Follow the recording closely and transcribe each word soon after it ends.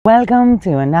Welcome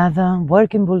to another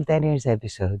Working Bull Terriers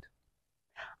episode.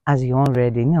 As you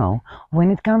already know, when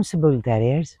it comes to Bull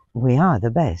Terriers, we are the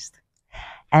best.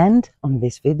 And on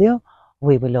this video,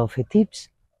 we will offer tips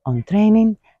on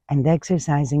training and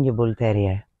exercising your Bull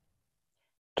Terrier.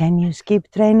 Can you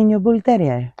skip training your Bull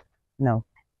Terrier? No.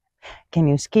 Can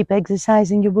you skip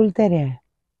exercising your Bull Terrier?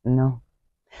 No.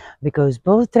 Because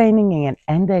both training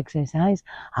and exercise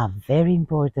are very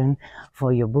important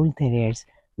for your Bull Terrier's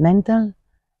mental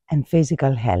and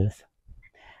physical health.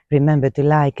 Remember to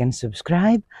like and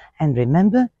subscribe, and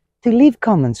remember to leave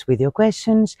comments with your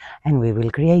questions, and we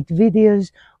will create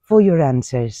videos for your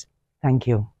answers. Thank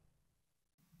you.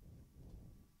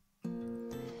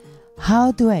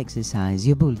 How to exercise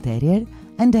your Bull Terrier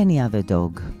and any other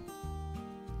dog.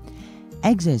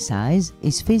 Exercise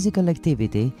is physical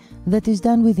activity that is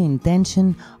done with the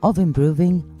intention of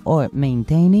improving or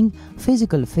maintaining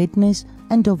physical fitness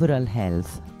and overall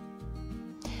health.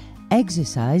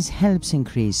 Exercise helps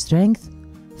increase strength,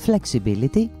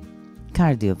 flexibility,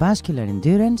 cardiovascular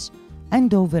endurance,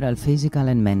 and overall physical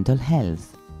and mental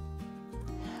health.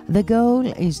 The goal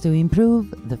is to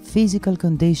improve the physical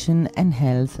condition and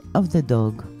health of the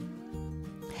dog.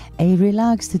 A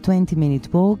relaxed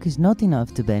 20-minute walk is not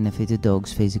enough to benefit a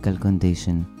dog's physical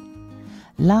condition.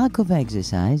 Lack of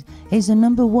exercise is the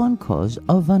 #1 cause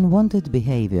of unwanted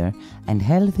behavior and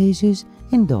health issues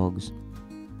in dogs.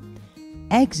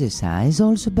 Exercise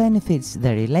also benefits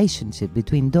the relationship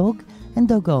between dog and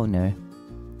dog owner.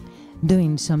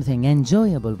 Doing something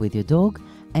enjoyable with your dog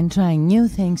and trying new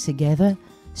things together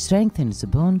strengthens the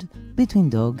bond between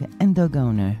dog and dog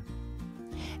owner.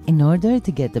 In order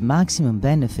to get the maximum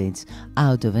benefits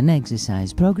out of an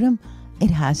exercise program,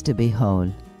 it has to be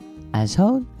whole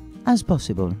as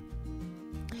possible.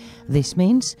 This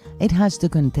means it has to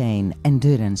contain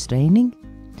endurance training,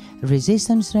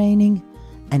 resistance training,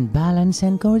 and balance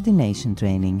and coordination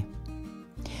training.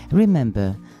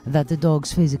 Remember that the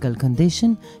dog's physical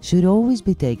condition should always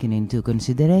be taken into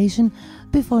consideration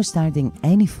before starting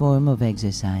any form of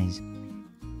exercise.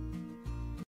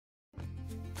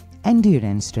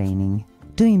 Endurance training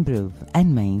to improve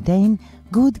and maintain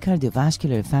good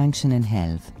cardiovascular function and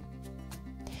health.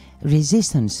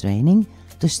 Resistance training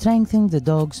to strengthen the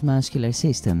dog's muscular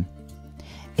system.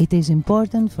 It is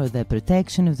important for the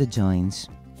protection of the joints.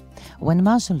 When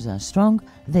muscles are strong,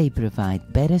 they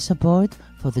provide better support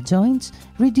for the joints,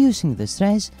 reducing the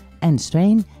stress and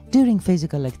strain during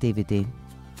physical activity.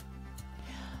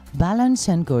 Balance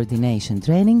and coordination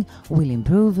training will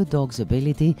improve a dog's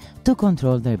ability to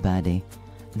control their body,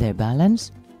 their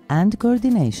balance and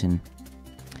coordination.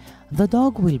 The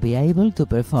dog will be able to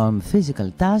perform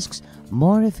physical tasks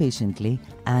more efficiently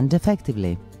and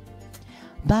effectively.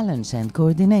 Balance and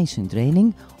coordination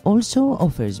training also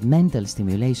offers mental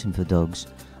stimulation for dogs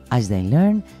as they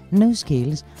learn new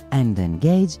skills and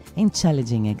engage in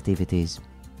challenging activities.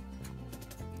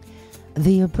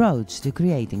 The approach to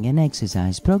creating an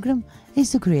exercise program is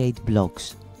to create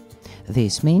blocks.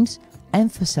 This means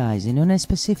emphasizing on a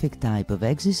specific type of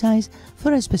exercise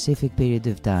for a specific period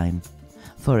of time.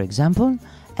 For example,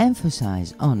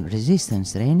 emphasize on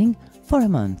resistance training for a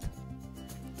month.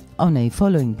 On a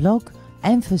following block,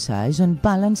 emphasize on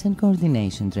balance and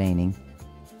coordination training.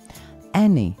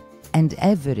 Any and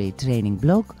every training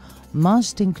block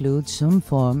must include some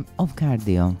form of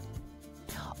cardio.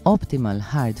 Optimal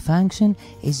heart function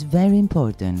is very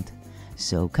important,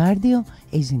 so cardio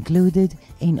is included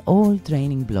in all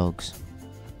training blocks.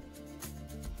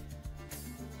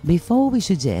 Before we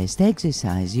suggest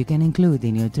exercise you can include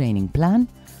in your training plan,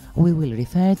 we will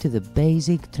refer to the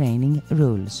basic training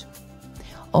rules.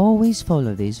 Always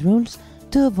follow these rules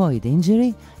to avoid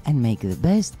injury and make the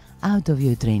best out of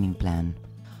your training plan.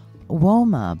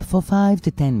 Warm up for 5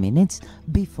 to 10 minutes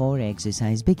before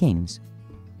exercise begins.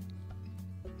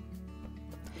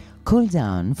 Cool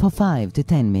down for 5 to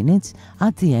 10 minutes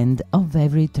at the end of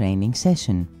every training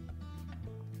session.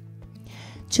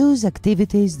 Choose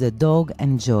activities the dog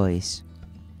enjoys.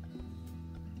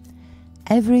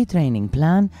 Every training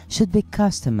plan should be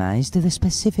customized to the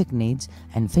specific needs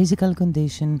and physical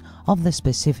condition of the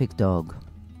specific dog.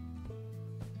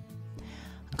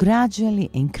 Gradually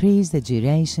increase the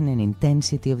duration and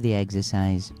intensity of the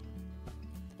exercise.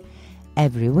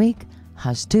 Every week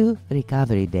has 2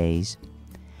 recovery days.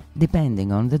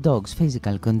 Depending on the dog's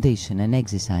physical condition and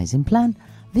exercising plan,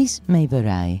 this may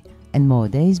vary and more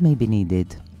days may be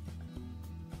needed.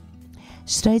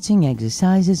 Stretching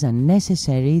exercises are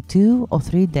necessary 2 or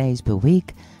 3 days per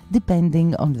week,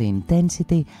 depending on the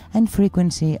intensity and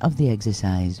frequency of the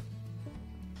exercise.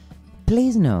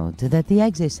 Please note that the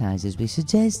exercises we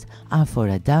suggest are for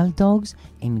adult dogs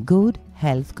in good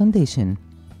health condition.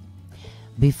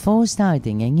 Before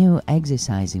starting a new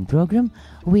exercising program,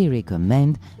 we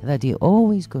recommend that you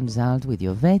always consult with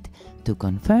your vet to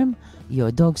confirm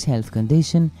your dog's health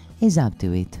condition is up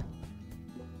to it.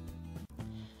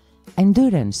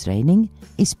 Endurance training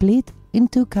is split in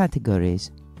two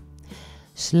categories: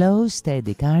 slow,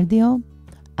 steady cardio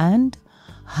and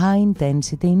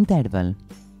high-intensity interval.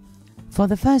 For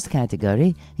the first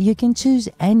category, you can choose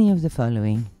any of the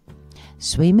following: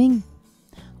 swimming,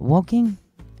 walking,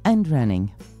 and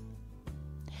running.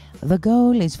 The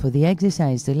goal is for the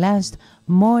exercise to last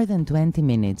more than 20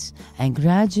 minutes and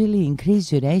gradually increase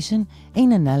duration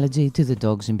in analogy to the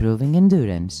dog's improving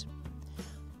endurance.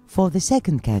 For the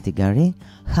second category,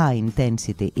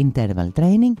 high-intensity interval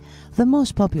training, the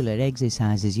most popular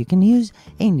exercises you can use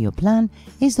in your plan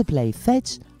is to play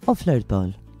fetch or flirt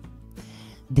ball.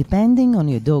 Depending on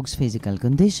your dog's physical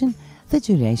condition, the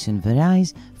duration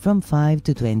varies from 5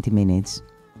 to 20 minutes.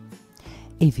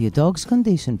 If your dog's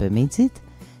condition permits it,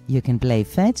 you can play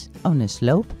fetch on a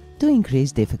slope to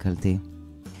increase difficulty.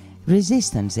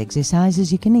 Resistance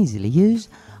exercises you can easily use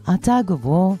are tug of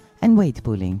war and weight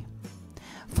pulling.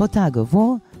 For tug of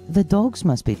war, the dogs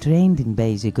must be trained in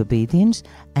basic obedience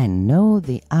and know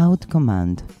the out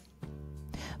command.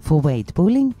 For weight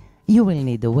pulling, you will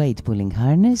need a weight pulling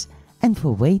harness, and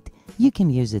for weight, you can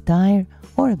use a tire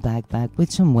or a backpack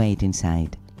with some weight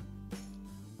inside.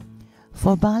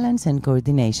 For balance and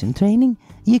coordination training,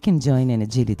 you can join an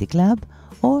agility club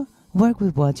or work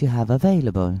with what you have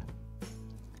available.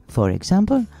 For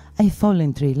example, a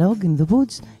fallen tree log in the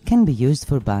woods can be used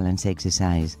for balance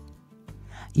exercise.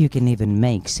 You can even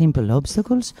make simple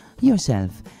obstacles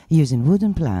yourself using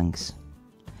wooden planks.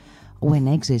 When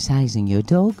exercising your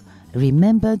dog,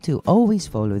 remember to always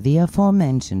follow the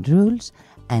aforementioned rules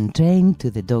and train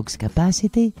to the dog's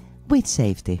capacity with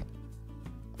safety.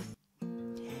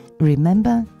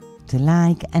 Remember to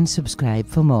like and subscribe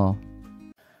for more.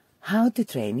 How to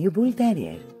train your Bull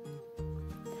Terrier.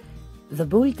 The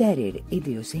Bull Terrier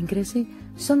idiosyncrasy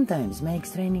sometimes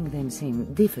makes training them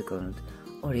seem difficult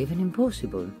or even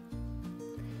impossible.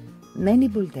 Many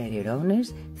Bull Terrier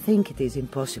owners think it is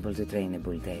impossible to train a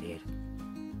Bull Terrier.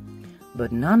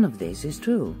 But none of this is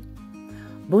true.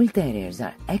 Bull Terriers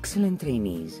are excellent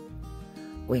trainees.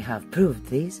 We have proved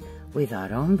this with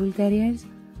our own Bull Terriers,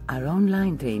 our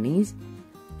online trainees,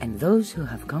 and those who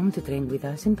have come to train with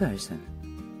us in person.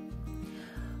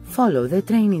 Follow the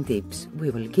training tips we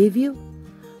will give you,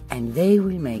 and they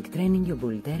will make training your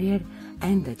Bull Terrier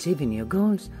and achieving your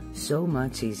goals so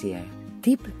much easier.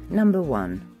 Tip number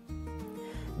 1.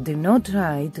 Do not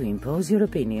try to impose your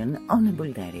opinion on a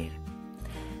Bull Terrier.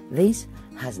 This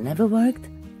has never worked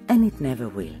and it never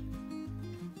will.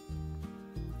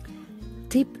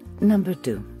 Tip number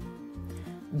 2.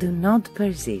 Do not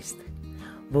persist.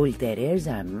 Bull Terriers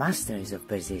are masters of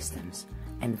persistence,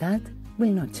 and that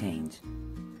will not change.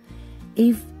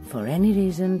 If, for any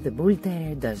reason, the Bull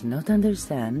Terrier does not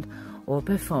understand or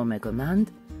perform a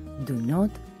command, do not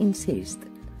insist.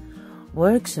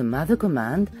 Work some other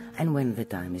command, and when the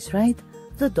time is right,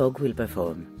 the dog will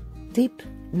perform. Tip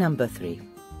number 3.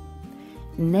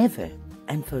 Never,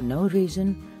 and for no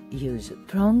reason, use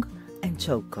prong and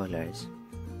choke collars.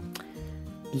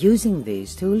 Using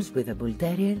these tools with a Bull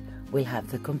Terrier will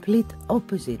have the complete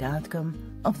opposite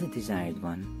outcome of the desired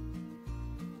one.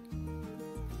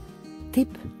 Tip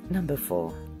number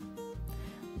 4.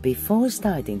 Before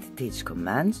starting to teach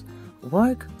commands,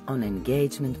 work on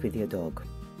engagement with your dog.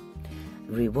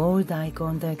 Reward eye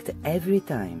contact every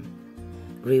time.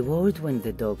 Reward when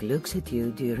the dog looks at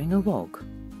you during a walk.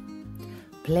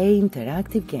 Play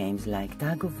interactive games like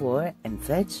tug of war and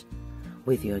fetch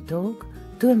with your dog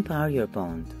to empower your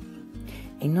bond.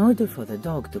 In order for the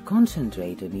dog to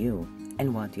concentrate on you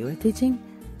and what you are teaching,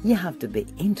 you have to be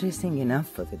interesting enough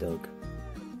for the dog.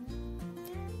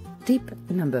 Tip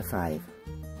number 5.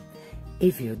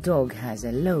 If your dog has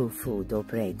a low food or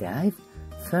prey drive,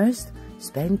 first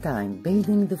spend time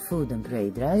building the food and prey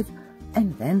drive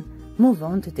and then move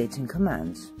on to teaching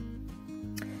commands.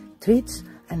 Treats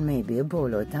and maybe a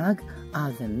ball or tag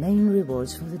are the main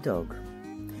rewards for the dog.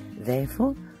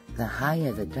 Therefore, the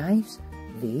higher the drives,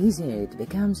 the easier it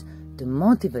becomes to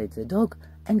motivate the dog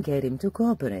and get him to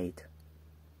cooperate.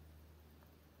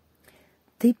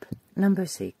 Tip number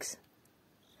 6.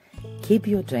 Keep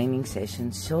your training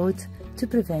sessions short to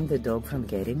prevent the dog from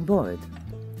getting bored.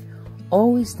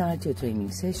 Always start your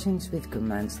training sessions with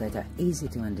commands that are easy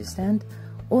to understand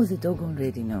or the dog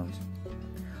already knows.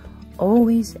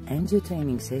 Always end your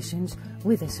training sessions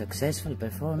with a successful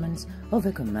performance of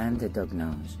a command the dog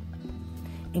knows.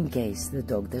 In case the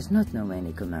dog does not know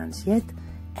any commands yet,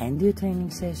 end your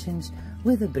training sessions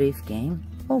with a brief game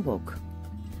or walk.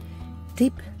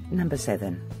 Tip number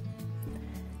 7.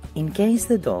 In case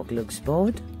the dog looks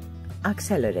bored,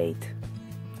 accelerate.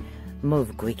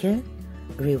 Move quicker,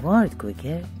 reward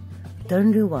quicker,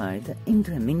 turn reward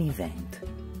into a mini event.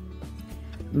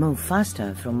 Move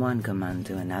faster from one command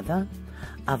to another,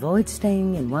 avoid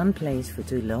staying in one place for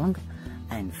too long,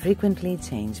 and frequently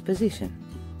change position.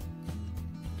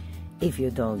 If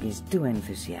your dog is too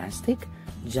enthusiastic,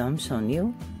 jumps on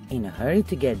you, in a hurry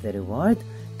to get the reward,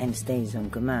 and stays on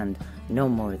command no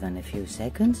more than a few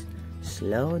seconds,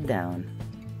 slow down.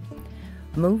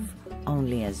 Move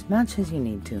only as much as you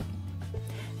need to.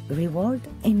 Reward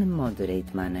in a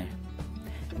moderate manner.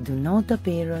 Do not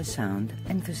appear or sound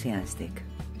enthusiastic.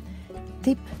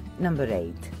 Tip number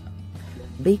 8.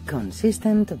 Be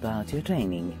consistent about your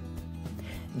training.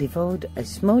 Devote a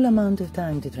small amount of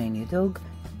time to train your dog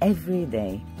every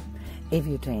day. If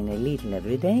you train a little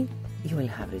every day, you will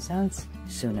have results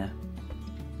sooner.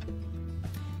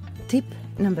 Tip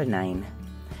number 9.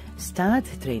 Start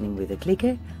training with a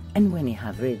clicker, and when you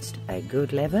have reached a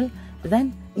good level,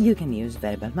 then you can use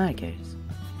verbal markers.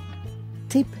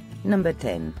 Tip number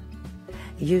 10.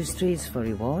 Use treats for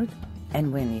reward,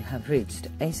 and when you have reached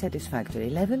a satisfactory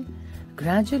level,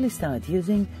 gradually start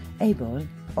using a ball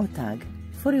or tag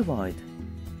for reward.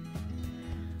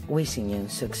 Wishing you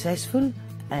successful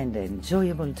and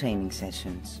enjoyable training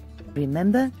sessions.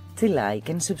 Remember to like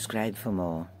and subscribe for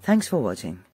more. Thanks for watching.